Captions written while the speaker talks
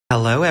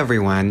Hello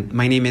everyone,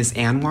 my name is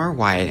Anwar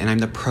Wyatt and I'm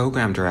the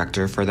Program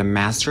Director for the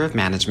Master of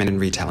Management in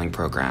Retailing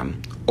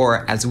program,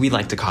 or as we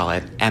like to call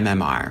it,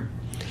 MMR.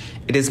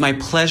 It is my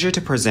pleasure to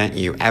present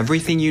you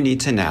everything you need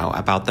to know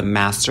about the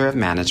Master of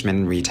Management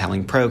in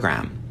Retailing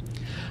program.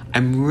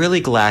 I'm really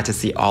glad to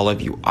see all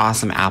of you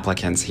awesome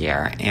applicants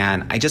here,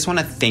 and I just want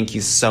to thank you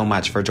so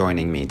much for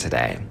joining me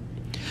today.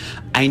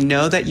 I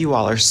know that you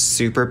all are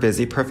super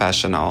busy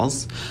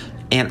professionals,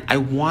 and I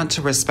want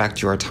to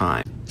respect your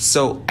time.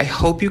 So I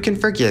hope you can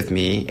forgive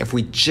me if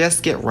we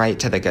just get right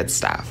to the good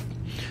stuff.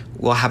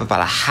 We'll have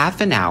about a half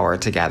an hour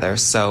together,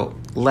 so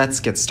let's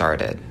get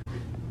started.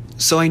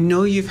 So I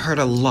know you've heard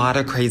a lot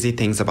of crazy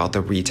things about the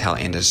retail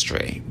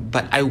industry,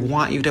 but I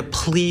want you to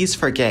please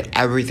forget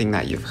everything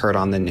that you've heard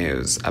on the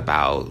news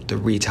about the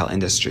retail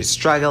industry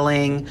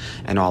struggling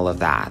and all of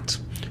that.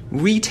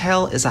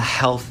 Retail is a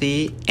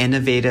healthy,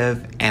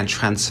 innovative, and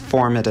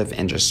transformative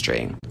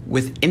industry.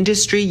 With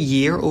industry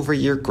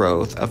year-over-year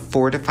growth of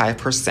 4 to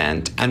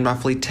 5% and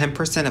roughly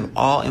 10% of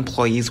all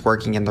employees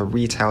working in the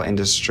retail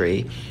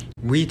industry,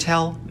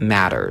 retail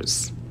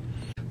matters.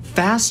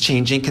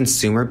 Fast-changing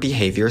consumer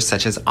behavior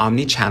such as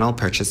omni-channel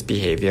purchase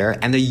behavior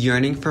and the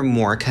yearning for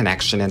more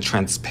connection and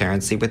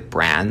transparency with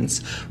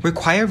brands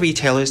require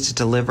retailers to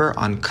deliver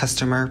on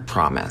customer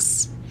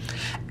promise.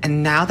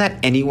 And now that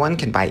anyone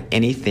can buy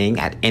anything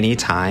at any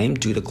time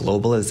due to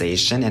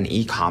globalization and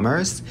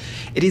e-commerce,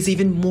 it is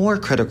even more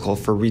critical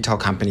for retail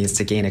companies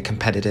to gain a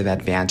competitive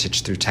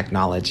advantage through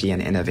technology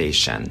and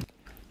innovation.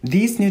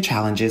 These new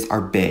challenges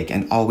are big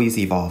and always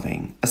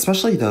evolving,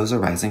 especially those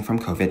arising from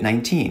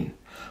COVID-19.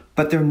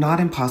 But they're not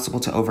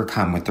impossible to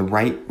overcome with the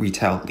right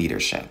retail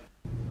leadership.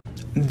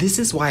 This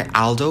is why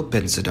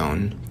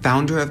McGill-Bensadoun,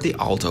 founder of the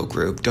Aldo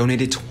Group,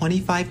 donated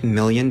 $25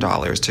 million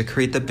to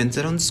create the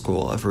Bensadoun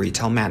School of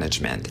Retail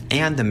Management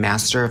and the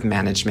Master of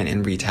Management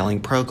in Retailing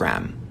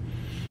program.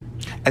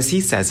 As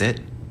he says it,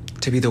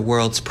 to be the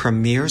world's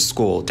premier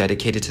school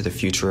dedicated to the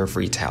future of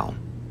retail.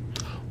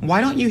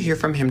 Why don't you hear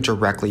from him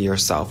directly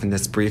yourself in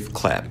this brief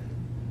clip?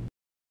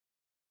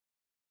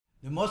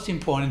 The most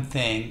important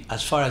thing,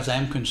 as far as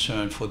I'm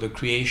concerned, for the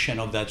creation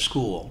of that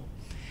school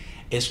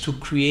is to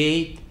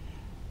create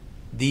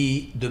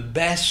the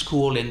best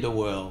school in the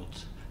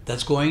world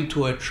that's going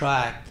to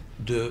attract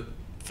the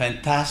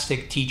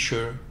fantastic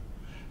teacher,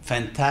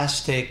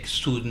 fantastic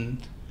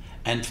student,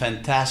 and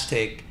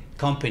fantastic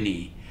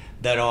company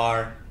that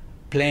are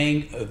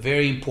playing a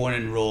very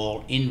important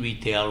role in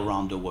retail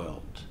around the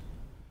world.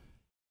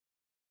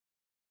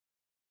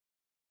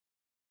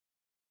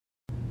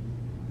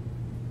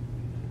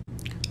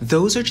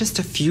 Those are just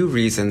a few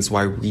reasons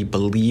why we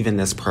believe in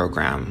this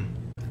program,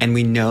 and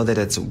we know that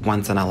it's a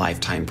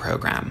once-in-a-lifetime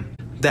program.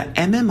 The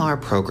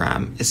MMR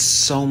program is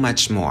so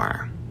much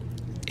more.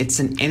 It's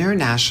an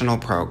international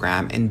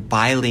program in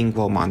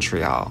bilingual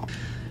Montreal.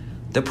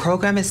 The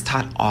program is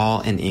taught all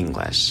in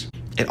English.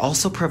 It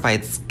also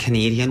provides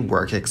Canadian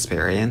work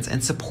experience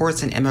and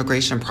supports an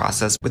immigration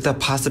process with the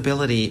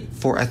possibility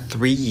for a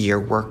 3-year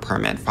work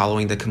permit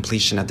following the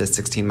completion of the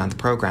 16-month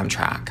program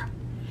track.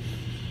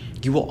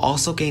 You will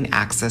also gain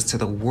access to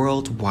the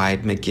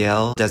worldwide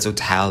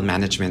McGill-Bensadoun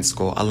Management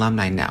School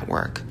alumni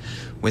network,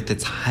 with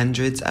its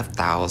hundreds of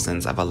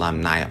thousands of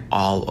alumni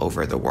all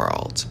over the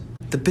world.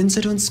 The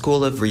Bensadoun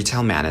School of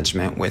Retail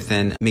Management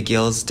within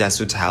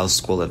McGill-Bensadoun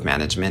School of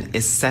Management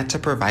is set to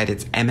provide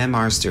its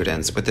MMR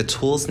students with the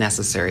tools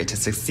necessary to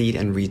succeed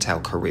in retail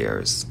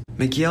careers.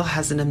 McGill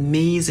has an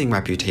amazing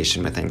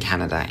reputation within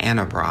Canada and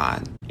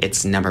abroad.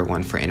 It's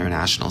 #1 for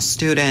international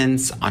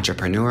students,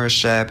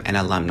 entrepreneurship, and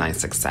alumni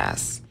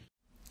success.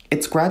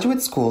 Its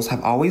graduate schools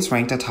have always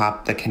ranked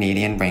atop the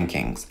Canadian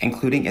rankings,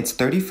 including its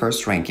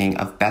 31st ranking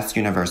of best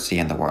university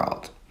in the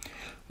world.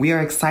 We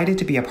are excited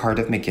to be a part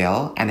of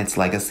McGill and its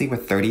legacy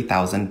with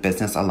 30,000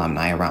 business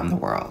alumni around the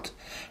world,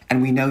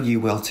 and we know you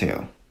will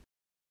too.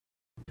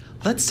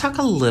 Let's talk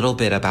a little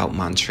bit about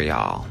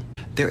Montreal.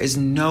 There is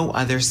no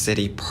other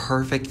city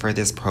perfect for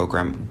this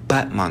program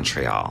but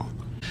Montreal.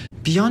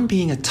 Beyond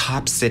being a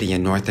top city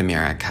in North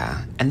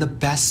America and the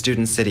best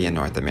student city in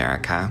North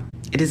America,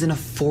 it is an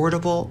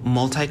affordable,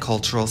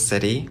 multicultural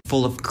city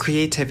full of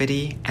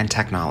creativity and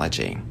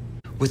technology.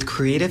 With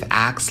creative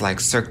acts like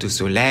Cirque du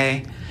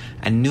Soleil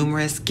and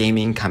numerous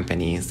gaming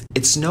companies,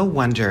 it's no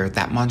wonder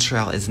that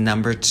Montreal is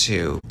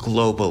 #2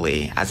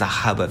 globally as a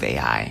hub of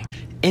AI.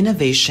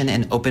 Innovation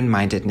and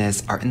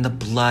open-mindedness are in the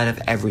blood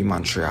of every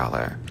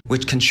Montrealer,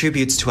 which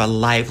contributes to a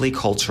lively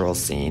cultural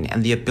scene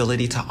and the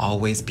ability to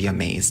always be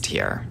amazed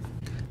here.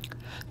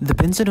 The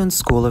Bensadoun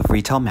School of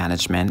Retail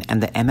Management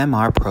and the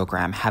MMR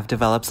program have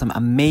developed some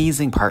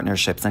amazing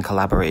partnerships and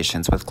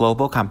collaborations with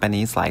global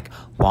companies like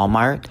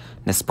Walmart,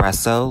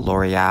 Nespresso,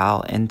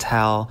 L'Oreal,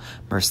 Intel,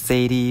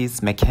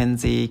 Mercedes,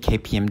 McKinsey,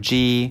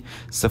 KPMG,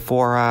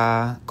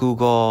 Sephora,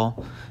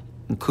 Google,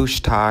 and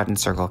Couche-Tard, and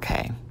Circle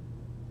K.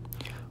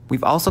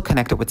 We've also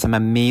connected with some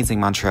amazing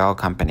Montreal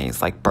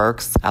companies like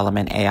Burks,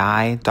 Element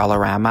AI,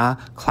 Dollarama,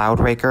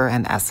 Cloudraker,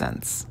 and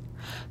Essence.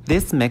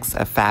 This mix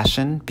of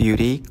fashion,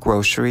 beauty,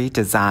 grocery,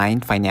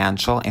 design,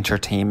 financial,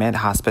 entertainment,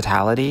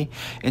 hospitality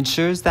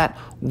ensures that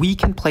we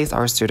can place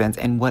our students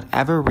in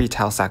whatever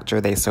retail sector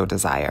they so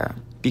desire,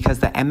 because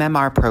the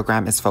MMR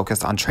program is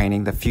focused on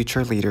training the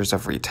future leaders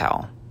of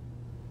retail.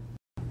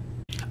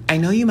 I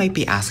know you might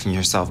be asking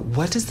yourself,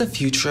 what does the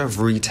future of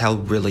retail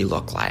really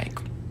look like?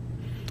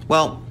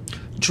 Well,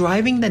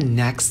 driving the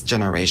next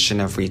generation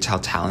of retail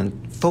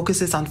talent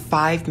focuses on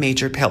 5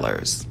 major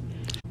pillars: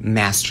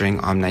 mastering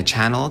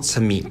omnichannel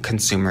to meet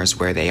consumers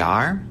where they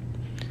are,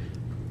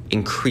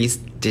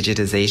 increased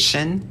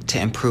digitization to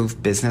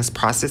improve business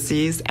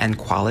processes and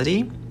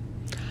quality,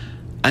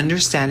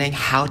 understanding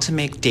how to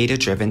make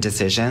data-driven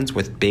decisions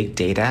with big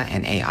data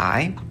and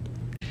AI,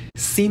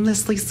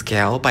 seamlessly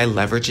scale by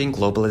leveraging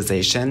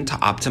globalization to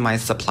optimize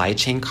supply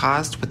chain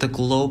costs with a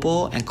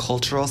global and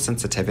cultural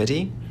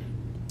sensitivity,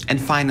 and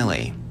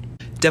finally,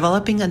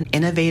 developing an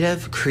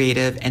innovative,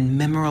 creative, and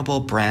memorable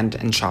brand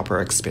and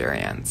shopper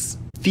experience.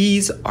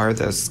 These are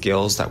the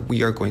skills that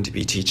we are going to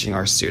be teaching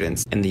our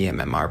students in the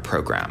MMR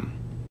program.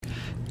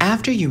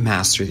 After you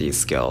master these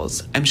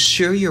skills, I'm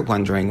sure you're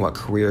wondering what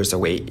careers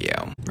await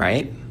you,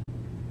 right?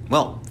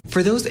 Well,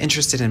 for those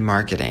interested in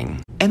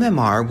marketing,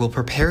 MMR will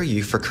prepare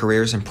you for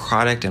careers in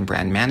product and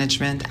brand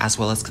management, as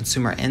well as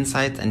consumer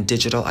insights and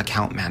digital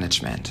account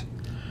management.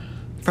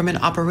 From an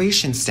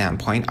operations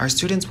standpoint, our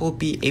students will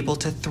be able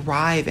to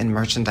thrive in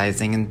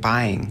merchandising and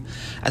buying,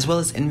 as well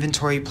as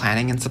inventory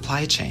planning and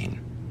supply chain.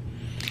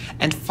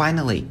 And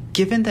finally,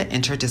 given the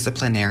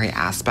interdisciplinary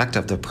aspect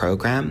of the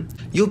program,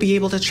 you'll be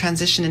able to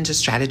transition into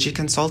strategy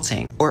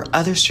consulting or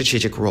other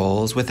strategic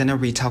roles within a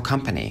retail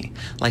company,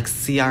 like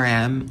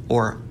CRM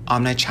or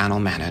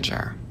omnichannel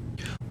manager.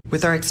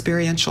 With our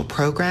experiential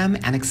program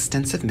and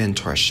extensive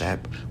mentorship,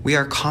 we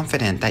are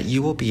confident that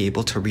you will be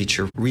able to reach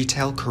your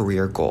retail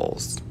career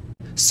goals.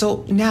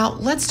 So now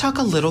let's talk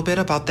a little bit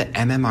about the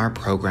MMR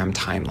program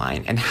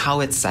timeline and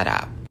how it's set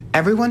up.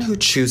 Everyone who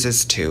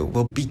chooses to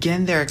will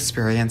begin their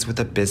experience with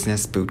a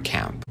business boot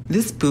camp.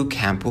 This boot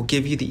camp will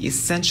give you the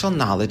essential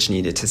knowledge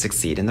needed to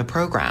succeed in the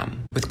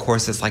program. With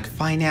courses like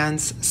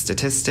finance,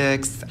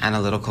 statistics,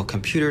 analytical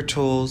computer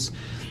tools,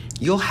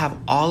 you'll have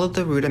all of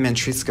the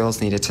rudimentary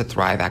skills needed to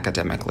thrive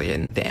academically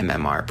in the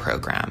MMR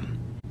program.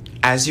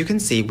 As you can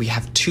see, we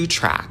have 2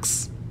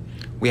 tracks.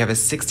 We have a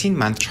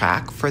 16-month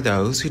track for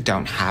those who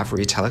don't have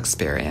retail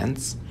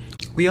experience.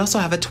 We also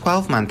have a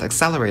 12-month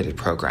accelerated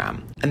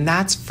program, and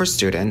that's for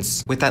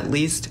students with at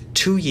least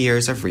 2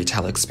 years of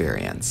retail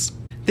experience.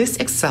 This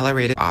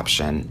accelerated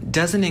option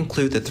doesn't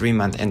include the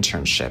 3-month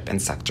internship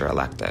and sector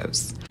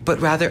electives,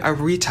 but rather a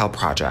retail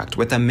project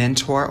with a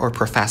mentor or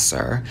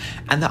professor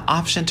and the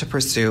option to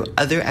pursue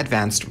other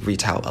advanced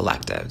retail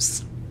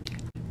electives.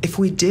 If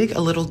we dig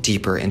a little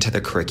deeper into the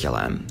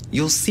curriculum,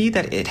 you'll see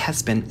that it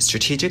has been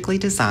strategically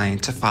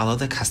designed to follow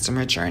the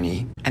customer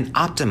journey and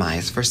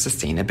optimize for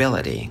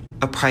sustainability,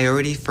 a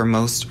priority for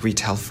most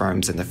retail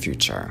firms in the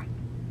future.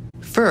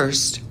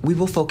 First, we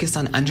will focus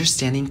on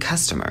understanding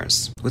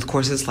customers with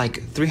courses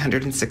like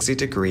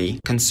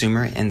 360-degree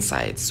Consumer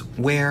Insights,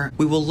 where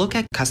we will look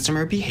at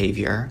customer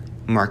behavior,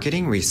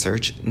 marketing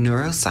research,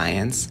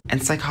 neuroscience,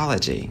 and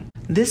psychology.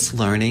 This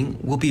learning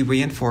will be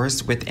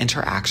reinforced with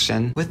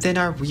interaction within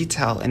our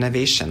Retail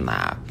Innovation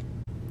Lab.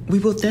 We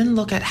will then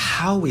look at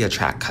how we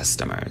attract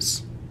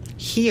customers.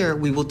 Here,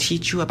 we will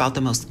teach you about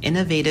the most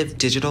innovative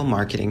digital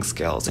marketing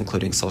skills,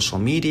 including social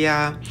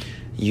media,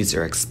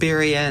 user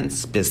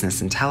experience,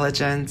 business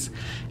intelligence,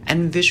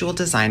 and visual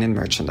design and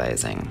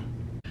merchandising.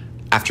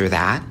 After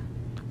that,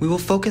 we will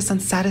focus on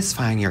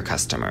satisfying your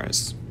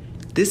customers.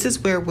 This is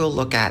where we'll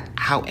look at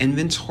how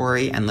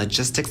inventory and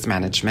logistics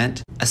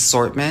management,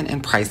 assortment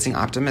and pricing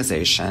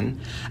optimization,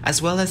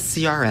 as well as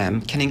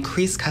CRM can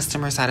increase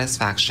customer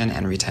satisfaction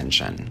and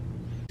retention.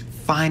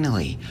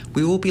 Finally,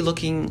 we will be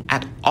looking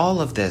at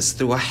all of this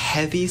through a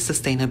heavy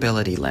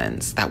sustainability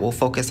lens that will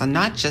focus on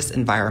not just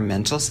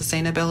environmental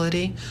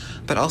sustainability,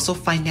 but also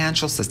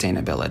financial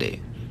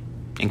sustainability,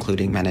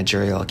 including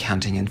managerial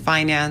accounting and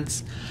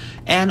finance,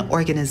 and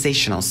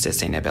organizational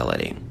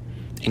sustainability,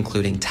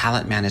 including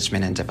talent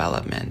management and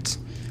development.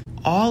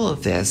 All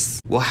of this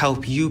will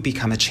help you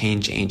become a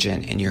change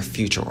agent in your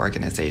future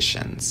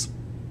organizations.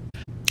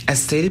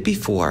 As stated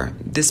before,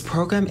 this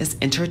program is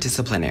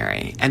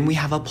interdisciplinary, and we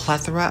have a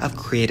plethora of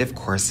creative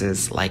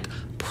courses like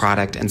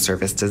product and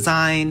service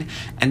design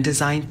and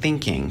design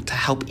thinking to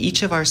help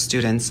each of our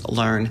students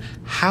learn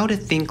how to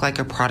think like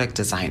a product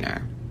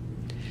designer.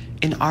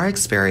 In our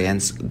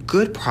experience,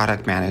 good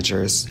product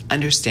managers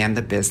understand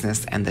the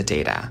business and the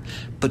data,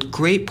 but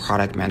great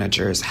product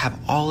managers have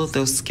all of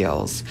those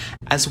skills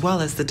as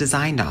well as the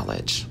design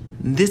knowledge.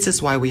 This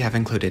is why we have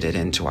included it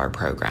into our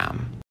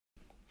program.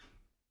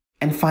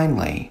 And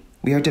finally,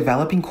 we are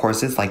developing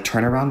courses like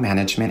turnaround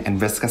management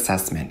and risk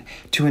assessment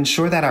to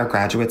ensure that our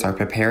graduates are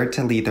prepared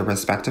to lead their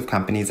respective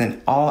companies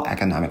in all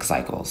economic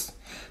cycles,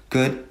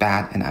 good,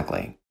 bad, and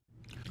ugly.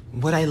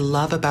 What I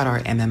love about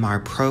our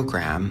MMR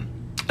program,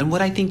 and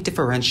what I think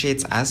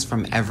differentiates us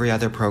from every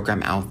other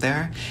program out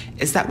there,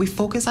 is that we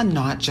focus on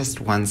not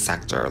just one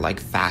sector like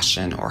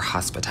fashion or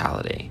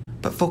hospitality,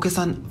 but focus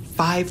on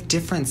 5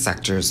 different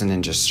sectors and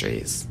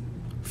industries: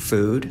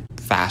 food,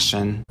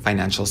 fashion,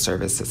 financial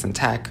services and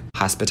tech,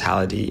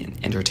 hospitality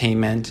and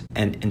entertainment,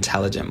 and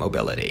intelligent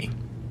mobility.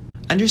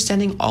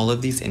 Understanding all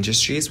of these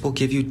industries will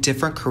give you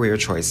different career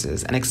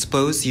choices and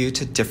expose you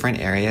to different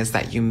areas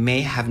that you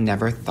may have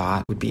never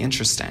thought would be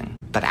interesting,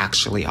 but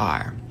actually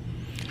are.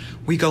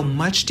 We go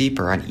much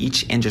deeper on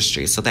each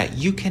industry so that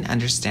you can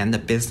understand the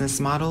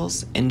business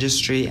models,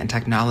 industry, and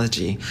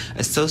technology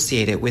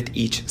associated with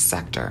each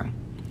sector.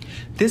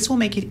 This will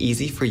make it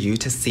easy for you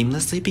to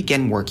seamlessly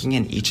begin working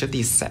in each of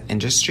these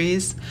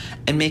industries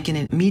and make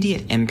an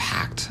immediate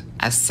impact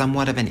as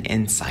somewhat of an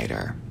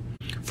insider.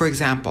 For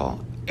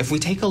example, if we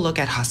take a look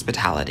at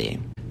hospitality,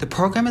 the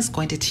program is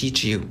going to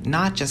teach you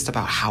not just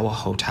about how a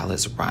hotel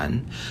is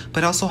run,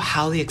 but also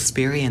how the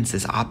experience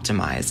is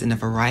optimized in a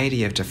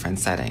variety of different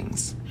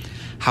settings,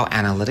 how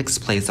analytics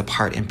plays a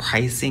part in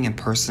pricing and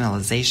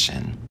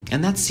personalization.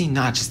 And that's seen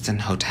not just in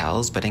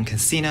hotels, but in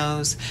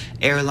casinos,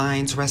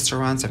 airlines,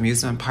 restaurants,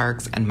 amusement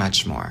parks, and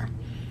much more.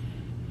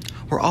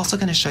 We're also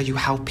going to show you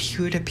how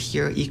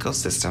peer-to-peer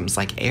ecosystems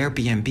like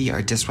Airbnb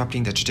are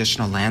disrupting the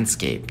traditional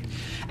landscape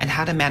and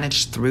how to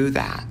manage through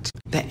that.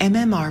 The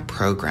MMR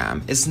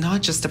program is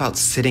not just about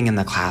sitting in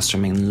the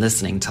classroom and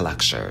listening to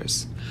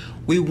lectures.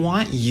 We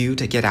want you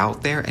to get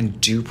out there and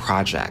do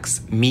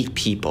projects, meet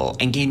people,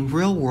 and gain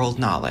real-world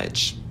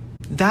knowledge.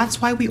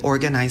 That's why we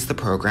organize the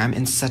program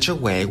in such a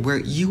way where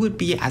you would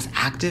be as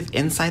active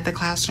inside the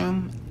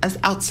classroom as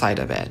outside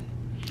of it.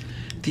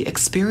 The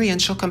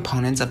experiential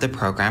components of the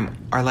program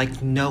are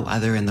like no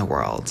other in the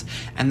world,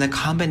 and the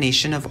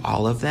combination of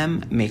all of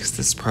them makes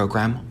this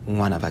program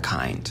one of a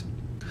kind.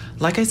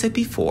 Like I said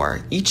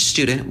before, each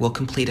student will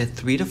complete a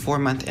 3 to 4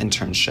 month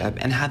internship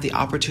and have the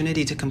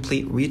opportunity to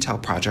complete retail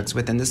projects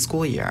within the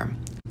school year.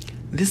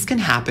 This can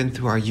happen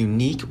through our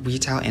unique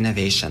Retail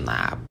Innovation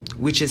Lab,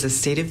 which is a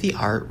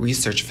state-of-the-art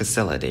research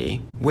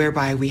facility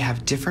whereby we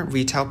have different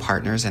retail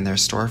partners in their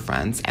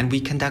storefronts and we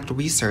conduct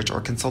research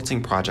or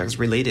consulting projects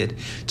related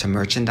to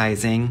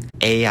merchandising,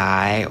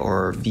 AI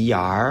or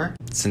VR,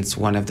 since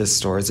one of the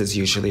stores is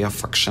usually a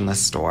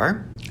frictionless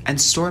store, and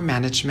store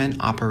management,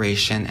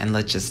 operation, and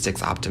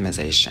logistics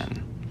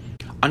optimization.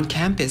 On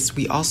campus,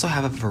 we also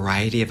have a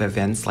variety of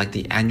events like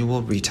the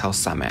annual Retail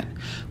Summit,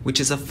 which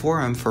is a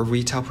forum for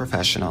retail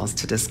professionals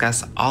to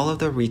discuss all of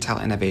the retail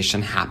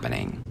innovation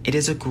happening. It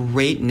is a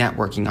great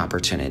networking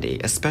opportunity,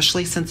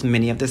 especially since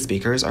many of the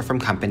speakers are from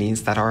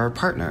companies that are our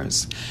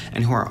partners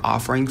and who are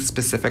offering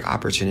specific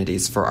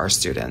opportunities for our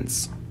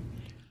students.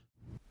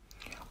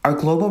 Our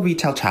global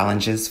retail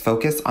challenges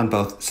focus on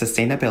both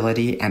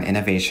sustainability and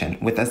innovation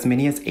with as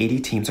many as 80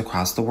 teams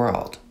across the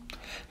world.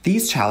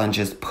 These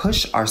challenges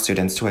push our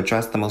students to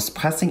address the most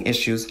pressing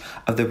issues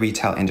of the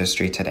retail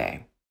industry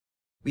today.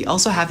 We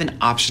also have an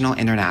optional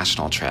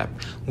international trip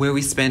where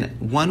we spend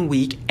 1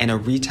 week in a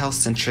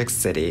retail-centric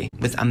city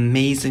with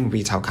amazing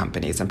retail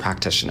companies and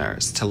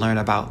practitioners to learn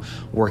about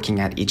working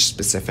at each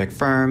specific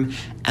firm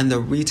and the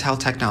retail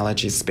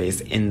technology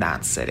space in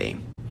that city.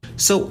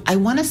 So I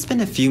want to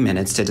spend a few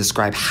minutes to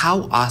describe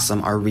how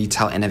awesome our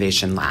Retail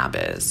Innovation Lab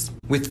is.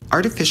 With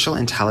artificial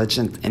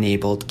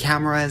intelligence-enabled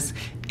cameras,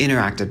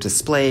 interactive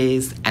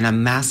displays, and a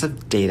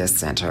massive data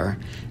center,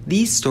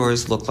 these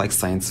stores look like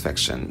science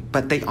fiction,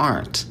 but they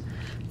aren't.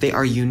 They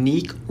are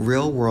unique,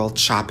 real-world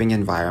shopping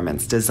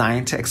environments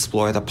designed to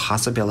explore the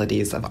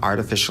possibilities of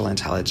artificial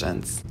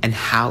intelligence and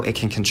how it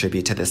can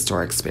contribute to the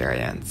store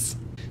experience.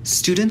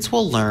 Students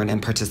will learn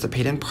and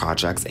participate in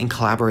projects in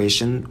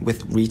collaboration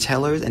with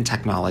retailers and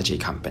technology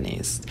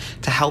companies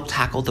to help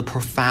tackle the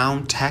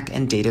profound tech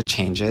and data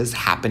changes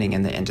happening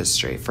in the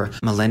industry for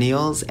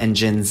millennials and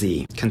Gen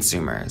Z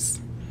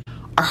consumers.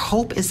 Our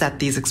hope is that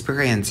these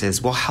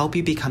experiences will help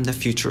you become the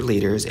future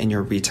leaders in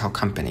your retail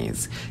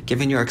companies,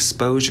 given your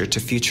exposure to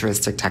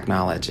futuristic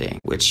technology,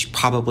 which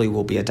probably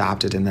will be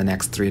adopted in the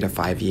next 3 to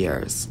 5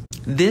 years.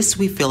 This,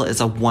 we feel,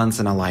 is a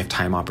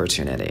once-in-a-lifetime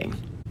opportunity.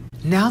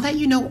 Now that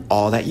you know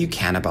all that you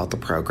can about the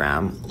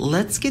program,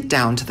 let's get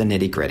down to the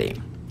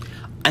nitty-gritty.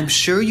 I'm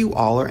sure you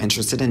all are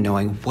interested in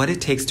knowing what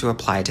it takes to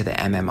apply to the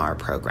MMR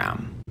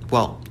program.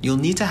 Well, you'll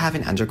need to have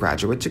an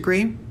undergraduate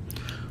degree.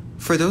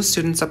 For those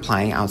students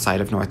applying outside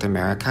of North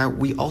America,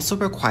 we also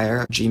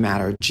require GMAT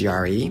or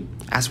GRE,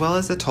 as well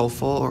as the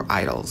TOEFL or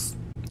IELTS.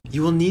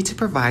 You will need to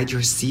provide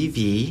your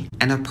CV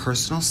and a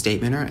personal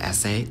statement or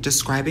essay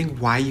describing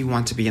why you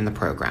want to be in the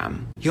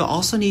program. You'll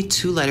also need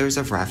 2 letters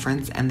of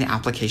reference and the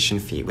application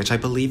fee, which I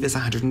believe is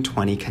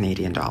 120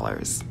 Canadian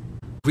dollars.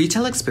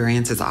 Retail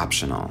experience is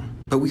optional,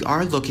 but we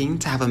are looking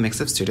to have a mix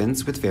of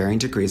students with varying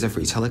degrees of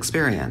retail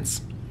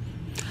experience.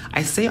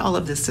 I say all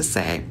of this to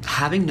say,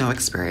 having no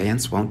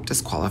experience won't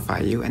disqualify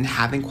you, and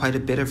having quite a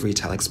bit of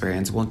retail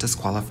experience won't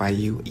disqualify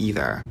you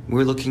either.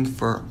 We're looking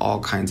for all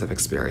kinds of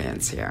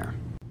experience here.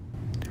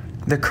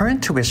 The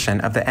current tuition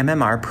of the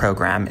MMR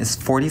program is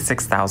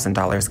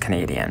 $46,000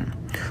 Canadian,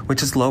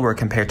 which is lower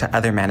compared to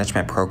other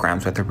management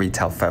programs with a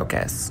retail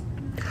focus.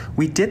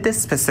 We did this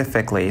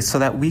specifically so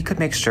that we could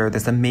make sure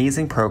this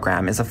amazing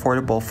program is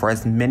affordable for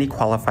as many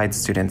qualified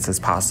students as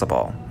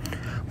possible.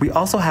 We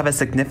also have a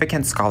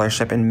significant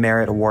scholarship and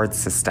merit awards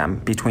system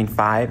between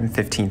 $5,000 and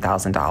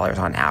 $15,000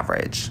 on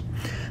average.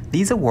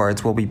 These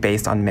awards will be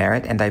based on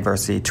merit and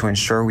diversity to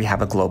ensure we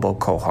have a global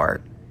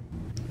cohort.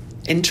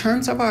 In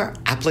terms of our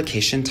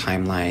application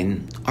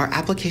timeline, our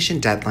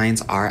application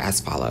deadlines are as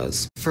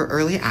follows. For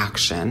early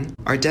action,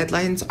 our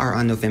deadlines are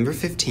on November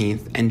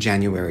 15th and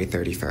January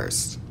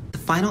 31st. The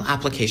final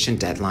application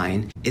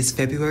deadline is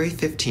February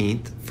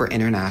 15th for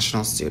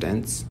international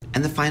students,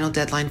 and the final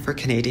deadline for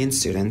Canadian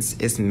students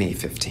is May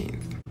 15th.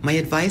 My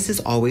advice is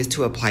always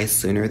to apply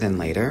sooner than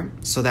later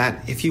so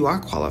that if you are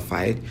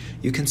qualified,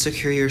 you can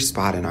secure your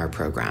spot in our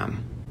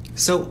program.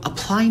 So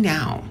apply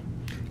now.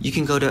 You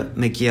can go to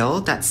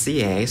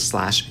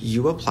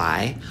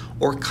mcgill.ca/youapply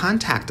or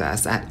contact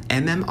us at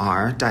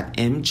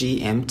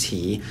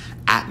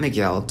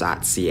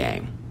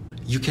mmr.mgmt@mcgill.ca.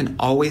 You can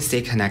always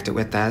stay connected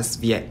with us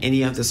via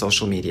any of the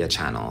social media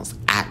channels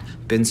at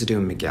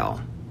Bensadoun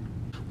McGill.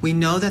 We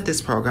know that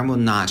this program will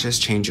not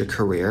just change your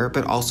career,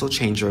 but also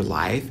change your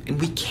life, and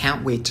we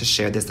can't wait to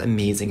share this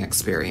amazing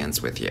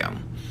experience with you.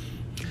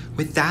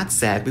 With that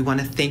said, we want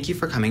to thank you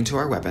for coming to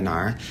our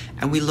webinar,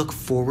 and we look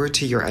forward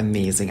to your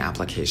amazing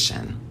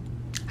application.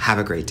 Have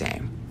a great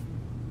day.